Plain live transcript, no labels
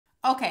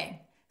Okay,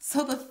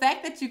 so the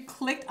fact that you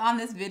clicked on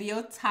this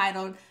video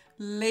titled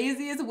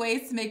Laziest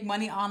Ways to Make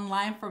Money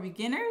Online for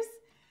Beginners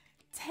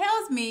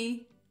tells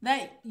me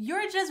that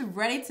you're just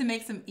ready to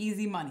make some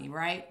easy money,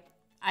 right?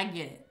 I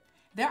get it.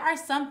 There are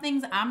some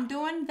things I'm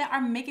doing that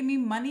are making me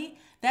money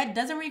that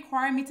doesn't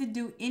require me to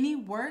do any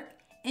work,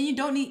 and you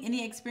don't need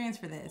any experience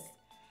for this.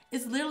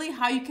 It's literally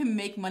how you can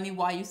make money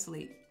while you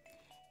sleep.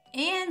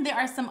 And there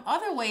are some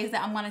other ways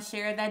that I'm gonna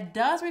share that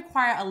does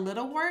require a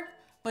little work,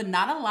 but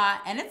not a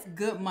lot, and it's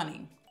good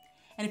money.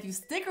 And if you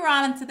stick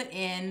around until the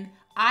end,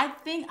 I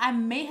think I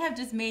may have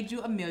just made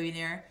you a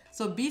millionaire.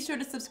 So be sure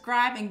to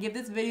subscribe and give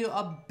this video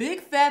a big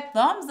fat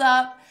thumbs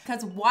up,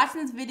 because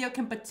watching this video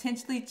can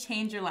potentially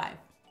change your life.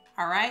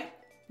 All right,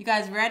 you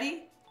guys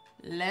ready?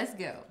 Let's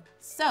go.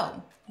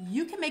 So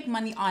you can make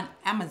money on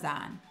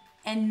Amazon.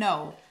 And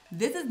no,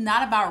 this is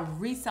not about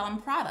reselling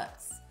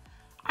products.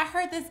 I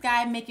heard this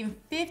guy making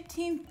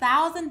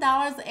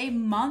 $15,000 a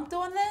month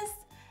doing this,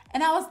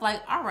 and I was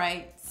like, all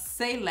right,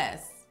 say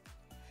less.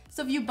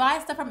 So if you buy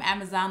stuff from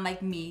Amazon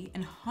like me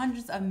and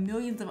hundreds of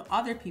millions of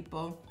other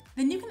people,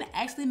 then you can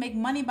actually make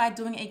money by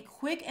doing a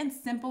quick and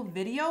simple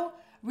video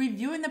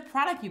reviewing the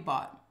product you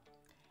bought.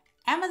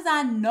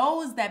 Amazon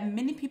knows that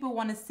many people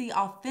want to see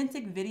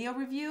authentic video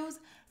reviews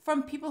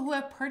from people who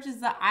have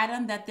purchased the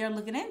item that they're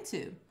looking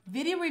into.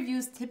 Video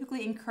reviews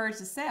typically encourage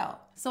the sale.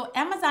 So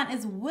Amazon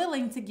is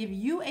willing to give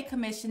you a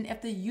commission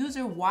if the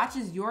user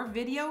watches your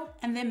video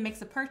and then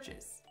makes a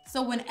purchase.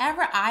 So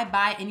whenever I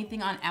buy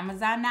anything on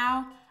Amazon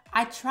now,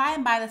 I try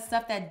and buy the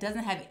stuff that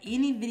doesn't have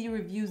any video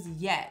reviews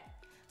yet.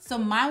 So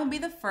mine will be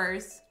the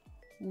first,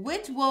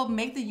 which will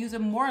make the user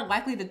more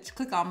likely to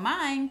click on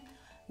mine,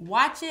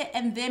 watch it,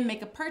 and then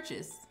make a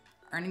purchase,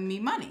 earning me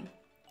money.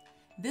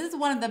 This is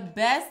one of the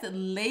best,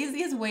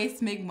 laziest ways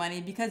to make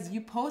money because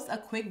you post a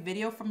quick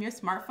video from your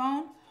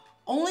smartphone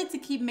only to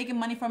keep making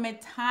money from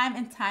it time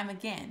and time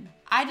again.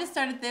 I just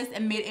started this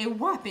and made a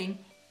whopping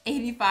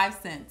 85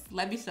 cents.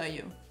 Let me show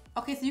you.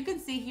 Okay, so you can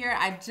see here,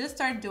 I just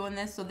started doing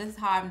this, so this is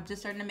how I'm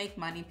just starting to make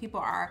money. People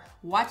are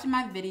watching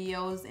my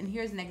videos, and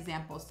here's an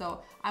example.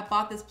 So I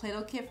bought this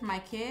Play-Doh kit for my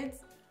kids,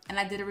 and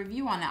I did a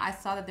review on it. I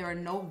saw that there were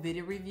no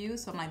video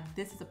reviews, so I'm like,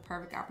 this is a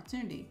perfect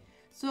opportunity.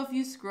 So if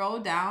you scroll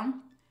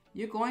down,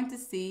 you're going to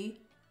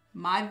see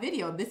my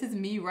video. This is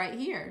me right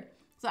here.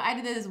 So I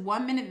did this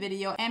 1-minute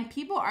video, and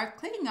people are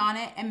clicking on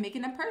it and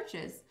making a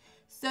purchase.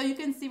 So you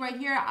can see right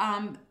here,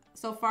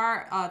 so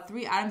far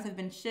 3 items have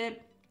been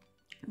shipped.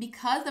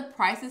 Because the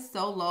price is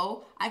so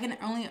low, I can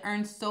only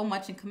earn so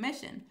much in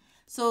commission.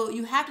 So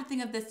you have to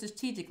think of this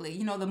strategically.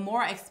 You know, the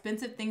more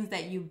expensive things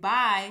that you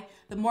buy,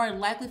 the more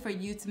likely for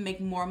you to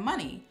make more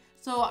money.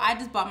 So I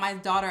just bought my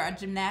daughter a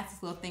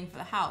gymnastics little thing for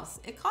the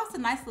house. It cost a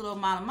nice little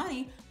amount of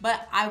money,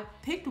 but I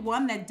picked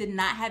one that did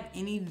not have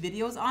any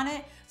videos on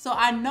it. So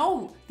I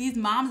know these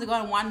moms are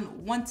gonna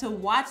want to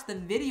watch the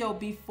video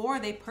before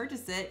they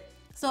purchase it.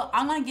 So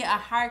I'm gonna get a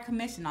higher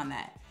commission on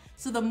that.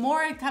 So the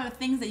more kind of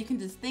things that you can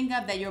just think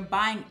of that you're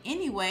buying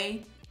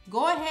anyway,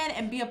 go ahead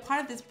and be a part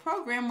of this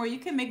program where you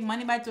can make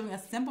money by doing a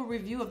simple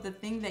review of the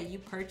thing that you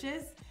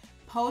purchased,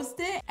 post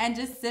it, and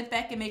just sit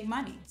back and make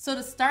money. So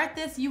to start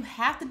this, you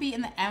have to be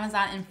in the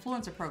Amazon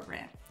Influencer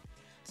Program.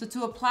 So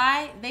to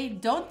apply, they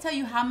don't tell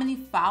you how many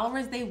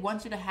followers they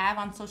want you to have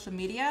on social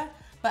media,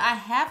 but I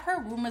have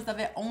heard rumors of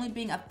it only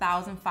being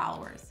 1,000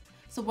 followers.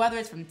 So whether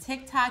it's from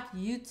TikTok,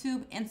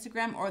 YouTube,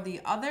 Instagram, or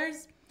the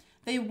others,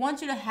 they want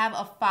you to have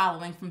a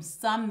following from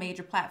some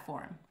major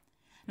platform.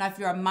 Now, if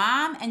you're a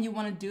mom and you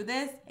want to do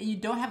this and you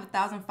don't have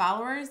 1,000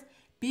 followers,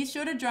 be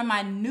sure to join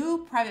my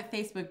new private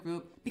Facebook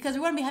group because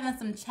we're going to be having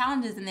some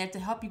challenges in there to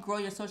help you grow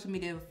your social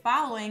media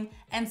following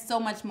and so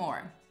much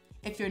more.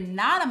 If you're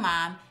not a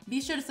mom, be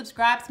sure to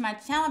subscribe to my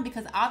channel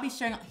because I'll be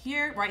sharing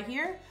right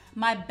here,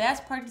 my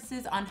best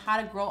practices on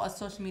how to grow a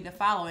social media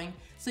following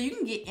so you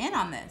can get in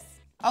on this.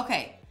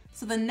 Okay,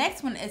 so the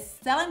next one is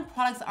selling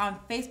products on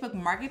Facebook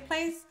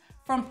Marketplace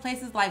from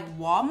places like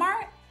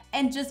Walmart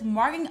and just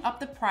marking up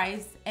the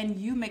price and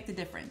you make the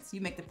difference, you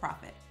make the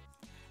profit.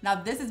 Now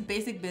this is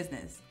basic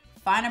business.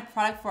 Find a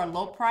product for a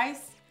low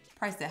price,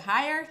 price it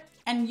higher,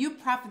 and you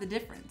profit the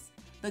difference.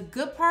 The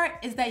good part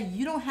is that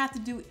you don't have to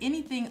do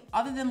anything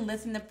other than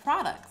listen to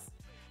products.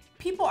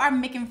 People are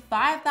making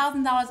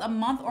 $5,000 a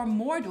month or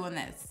more doing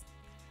this.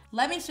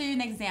 Let me show you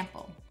an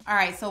example. All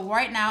right, so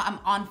right now I'm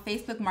on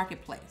Facebook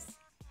Marketplace.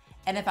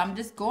 And if I'm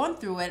just going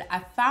through it, I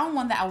found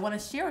one that I wanna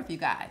share with you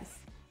guys.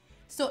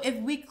 So if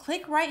we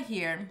click right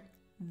here,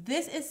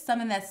 this is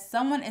something that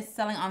someone is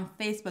selling on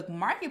Facebook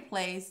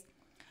Marketplace,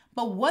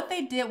 but what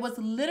they did was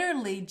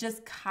literally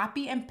just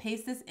copy and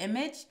paste this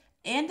image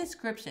and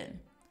description.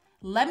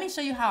 Let me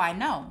show you how I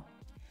know.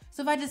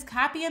 So if I just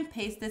copy and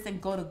paste this and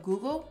go to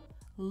Google,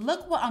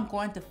 look what I'm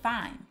going to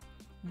find.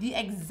 The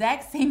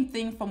exact same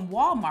thing from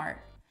Walmart.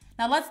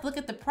 Now let's look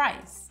at the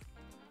price.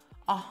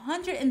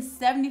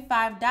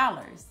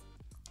 $175.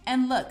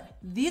 And look,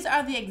 these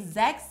are the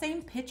exact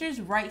same pictures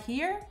right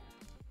here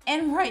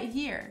and right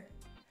here.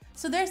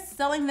 So they're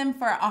selling them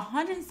for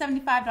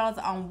 $175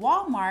 on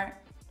Walmart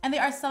and they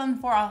are selling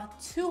for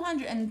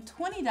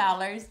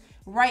 $220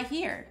 right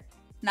here.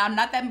 Now, I'm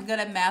not that good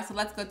at math, so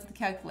let's go to the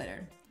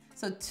calculator.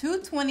 So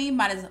 220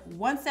 minus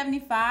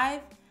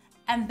 175,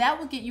 and that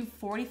will get you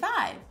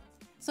 45.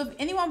 So if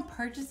anyone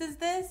purchases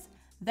this,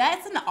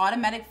 that's an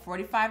automatic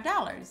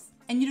 $45.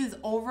 And you do this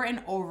over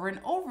and over and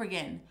over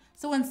again.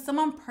 So when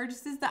someone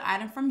purchases the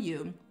item from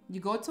you, you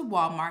go to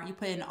Walmart, you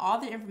put in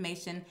all their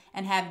information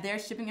and have their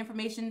shipping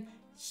information,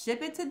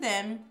 ship it to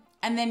them,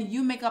 and then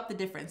you make up the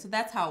difference. So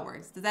that's how it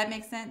works. Does that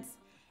make sense?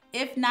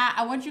 If not,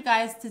 I want you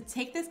guys to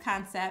take this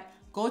concept,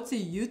 go to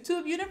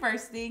YouTube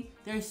University.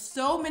 There's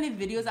so many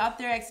videos out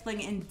there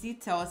explaining in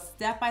detail,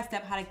 step by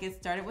step, how to get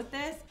started with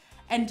this.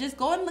 And just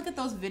go and look at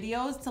those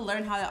videos to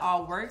learn how it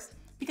all works,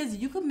 because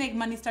you could make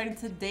money starting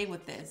today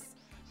with this.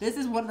 This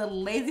is one of the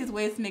laziest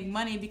ways to make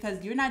money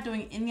because you're not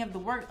doing any of the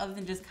work other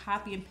than just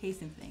copy and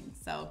pasting things.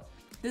 So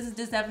this is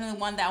just definitely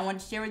one that I want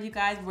to share with you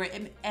guys where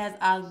it has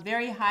a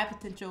very high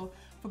potential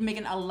for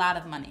making a lot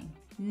of money.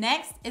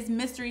 Next is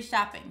mystery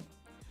shopping.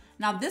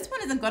 Now this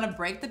one isn't gonna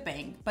break the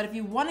bank, but if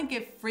you wanna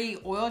get free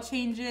oil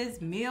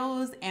changes,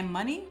 meals, and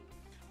money,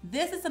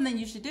 this is something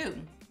you should do.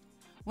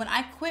 When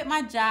I quit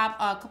my job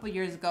a couple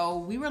years ago,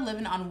 we were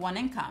living on one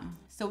income.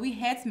 So we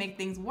had to make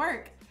things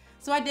work.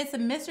 So I did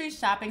some mystery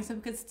shopping so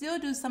we could still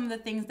do some of the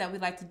things that we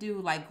like to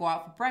do, like go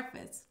out for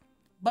breakfast,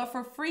 but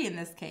for free in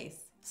this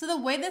case. So the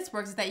way this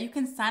works is that you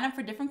can sign up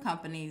for different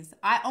companies.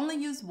 I only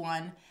use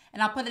one,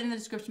 and I'll put it in the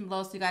description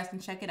below so you guys can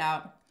check it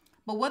out.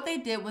 But what they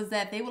did was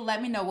that they would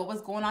let me know what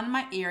was going on in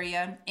my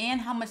area and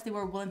how much they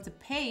were willing to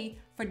pay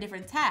for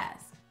different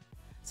tasks.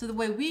 So the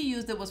way we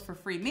used it was for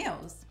free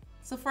meals.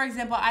 So for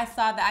example, I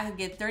saw that I could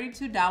get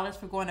 $32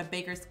 for going to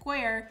Baker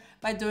Square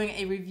by doing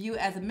a review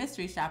as a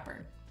mystery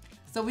shopper.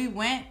 So we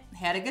went,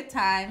 had a good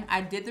time.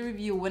 I did the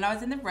review when I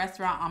was in the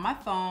restaurant on my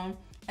phone,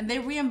 and they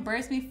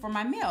reimbursed me for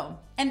my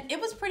meal. And it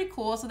was pretty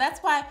cool. So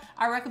that's why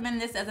I recommend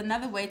this as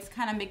another way to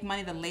kind of make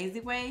money the lazy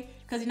way,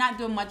 because you're not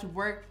doing much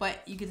work,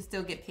 but you can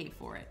still get paid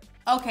for it.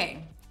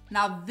 Okay,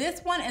 now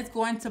this one is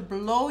going to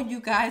blow you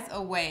guys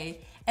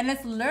away, and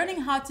it's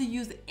learning how to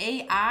use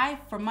AI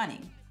for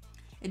money.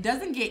 It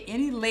doesn't get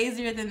any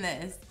lazier than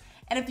this.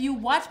 And if you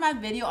watch my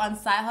video on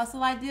side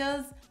hustle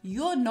ideas,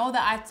 you'll know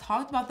that I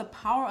talked about the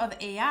power of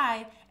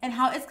AI and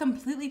how it's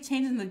completely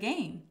changing the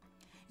game.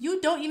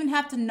 You don't even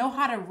have to know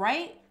how to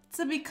write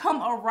to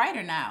become a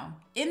writer now.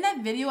 In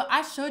that video,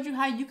 I showed you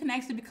how you can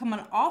actually become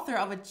an author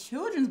of a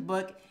children's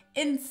book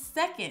in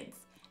seconds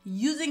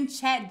using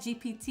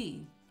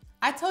ChatGPT.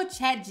 I told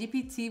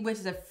ChatGPT, which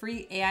is a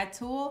free AI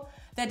tool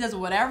that does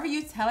whatever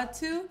you tell it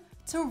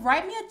to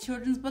write me a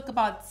children's book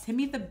about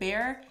Timmy the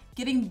bear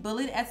getting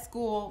bullied at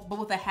school, but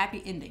with a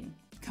happy ending.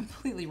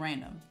 Completely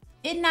random.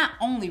 It not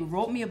only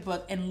wrote me a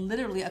book in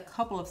literally a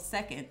couple of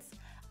seconds,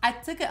 I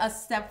took it a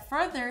step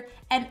further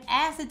and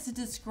asked it to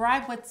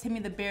describe what Timmy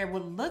the bear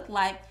would look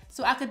like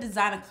so I could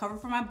design a cover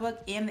for my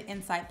book and the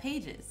inside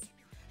pages.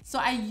 So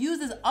I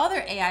used this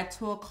other AI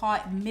tool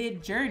called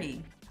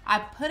Midjourney. I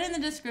put in the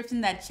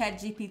description that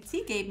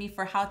ChatGPT gave me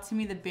for how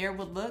Timmy the bear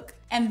would look,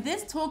 and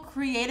this tool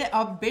created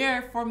a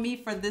bear for me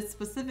for this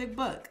specific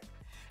book.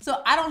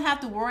 So I don't have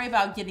to worry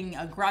about getting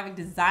a graphic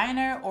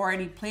designer or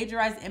any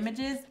plagiarized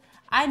images.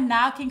 I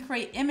now can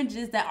create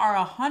images that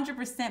are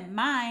 100%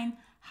 mine,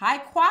 high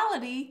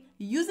quality,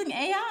 using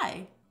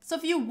AI. So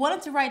if you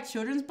wanted to write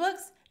children's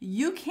books,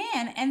 you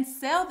can and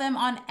sell them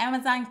on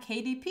Amazon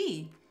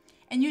KDP.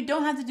 And you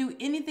don't have to do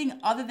anything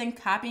other than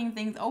copying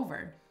things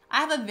over. I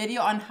have a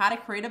video on how to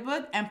create a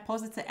book and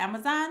post it to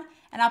Amazon,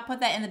 and I'll put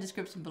that in the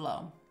description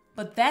below.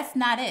 But that's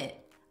not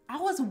it. I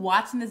was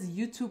watching this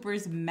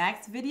YouTuber's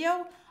Max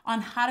video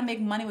on how to make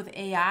money with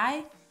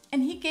AI,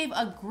 and he gave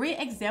a great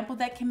example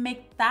that can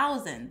make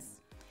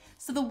thousands.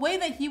 So the way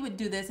that he would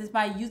do this is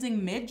by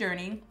using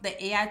Midjourney,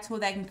 the AI tool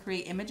that can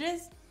create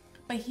images,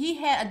 but he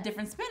had a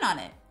different spin on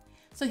it.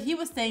 So he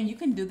was saying you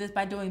can do this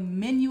by doing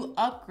menu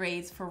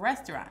upgrades for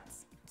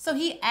restaurants. So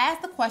he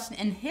asked the question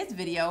in his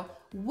video,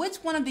 which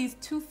one of these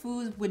two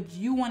foods would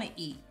you want to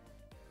eat?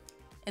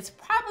 It's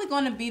probably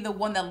going to be the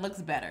one that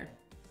looks better.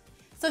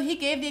 So he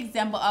gave the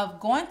example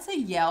of going to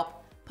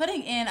Yelp,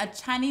 putting in a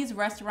Chinese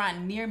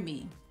restaurant near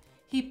me.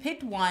 He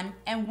picked one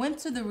and went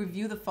to the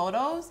review the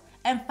photos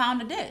and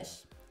found a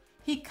dish.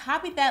 He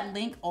copied that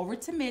link over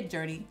to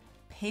Midjourney,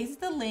 pasted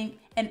the link,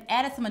 and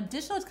added some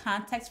additional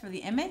context for the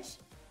image.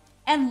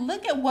 And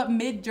look at what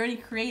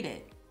Midjourney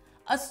created.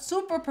 A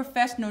super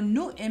professional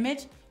new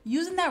image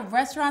using that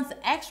restaurant's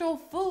actual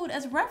food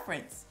as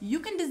reference. You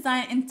can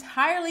design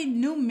entirely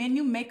new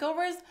menu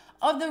makeovers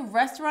of the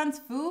restaurant's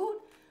food,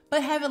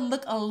 but have it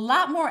look a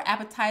lot more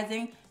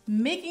appetizing,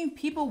 making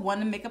people want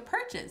to make a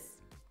purchase.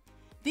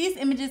 These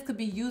images could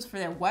be used for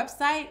their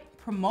website,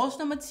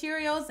 promotional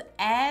materials,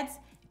 ads,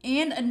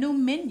 and a new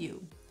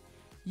menu.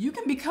 You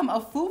can become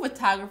a food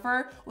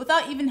photographer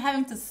without even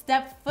having to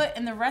step foot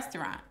in the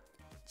restaurant,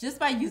 just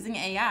by using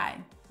AI.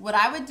 What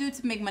I would do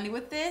to make money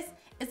with this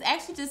is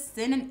actually just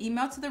send an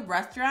email to the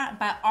restaurant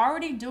by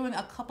already doing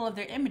a couple of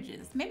their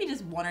images, maybe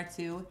just one or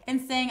two, and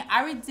saying,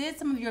 I redid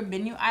some of your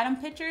menu item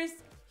pictures,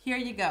 here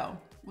you go,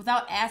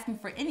 without asking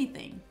for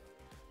anything.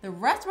 The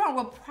restaurant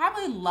will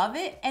probably love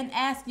it and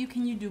ask you,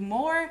 can you do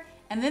more?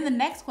 And then the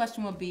next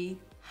question will be,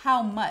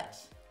 how much?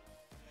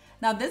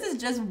 Now, this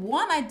is just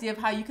one idea of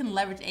how you can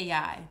leverage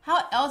AI.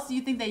 How else do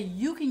you think that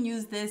you can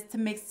use this to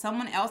make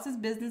someone else's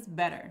business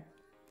better?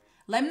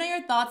 Let me know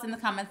your thoughts in the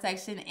comment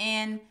section,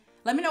 and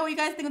let me know what you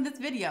guys think of this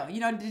video. You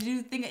know, did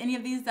you think any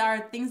of these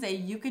are things that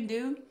you can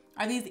do?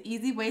 Are these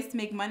easy ways to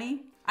make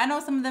money? I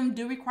know some of them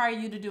do require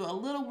you to do a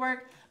little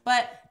work,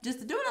 but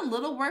just doing a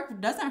little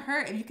work doesn't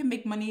hurt if you can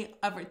make money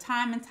over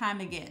time and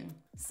time again.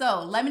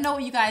 So let me know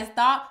what you guys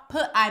thought.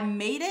 Put I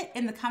made it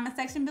in the comment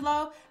section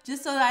below,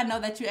 just so that I know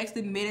that you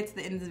actually made it to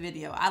the end of the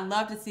video. I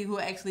love to see who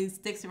actually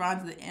sticks around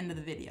to the end of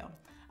the video.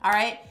 All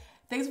right,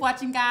 thanks for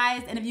watching,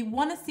 guys. And if you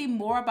want to see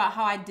more about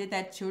how I did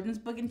that children's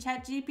book in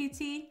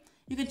ChatGPT,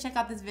 you can check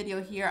out this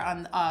video here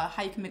on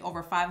how you can make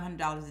over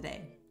 $500 a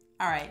day.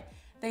 All right,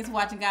 thanks for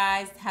watching,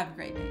 guys. Have a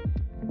great day.